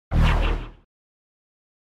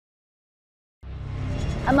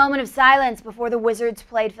A moment of silence before the Wizards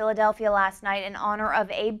played Philadelphia last night in honor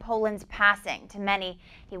of Abe Pollin's passing. To many,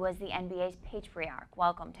 he was the NBA's patriarch.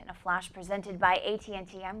 Welcome to In a Flash presented by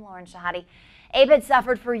AT&T. I'm Shehadi. Abe had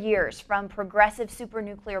suffered for years from progressive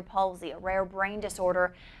supranuclear palsy, a rare brain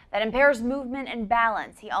disorder that impairs movement and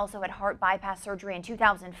balance. He also had heart bypass surgery in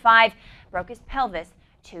 2005, broke his pelvis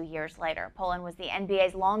 2 years later. Pollin was the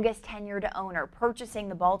NBA's longest-tenured owner, purchasing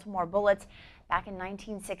the Baltimore Bullets back in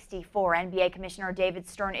 1964. NBA Commissioner David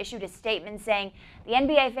Stern issued a statement saying the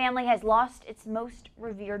NBA family has lost its most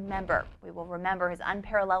revered member. We will remember his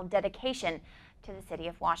unparalleled dedication to the city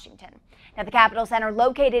of Washington. Now, the Capitol Center,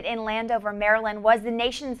 located in Landover, Maryland, was the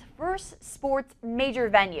nation's first sports major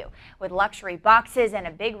venue. With luxury boxes and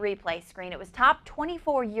a big replay screen, it was topped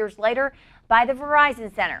 24 years later by the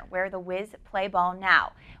Verizon Center, where the Wiz play ball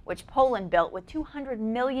now, which Pollin built with $200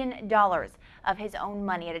 million of his own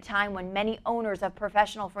money at a time when many owners of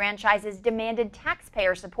professional franchises demanded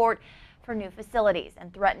taxpayer support for new facilities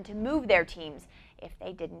and threatened to move their teams if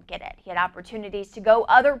they didn't get it. He had opportunities to go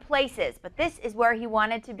other places, but this is where he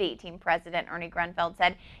wanted to be. Team president Ernie Grunfeld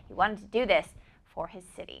said he wanted to do this for his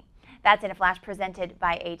city. That's In a Flash presented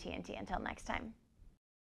by AT&T. Until next time.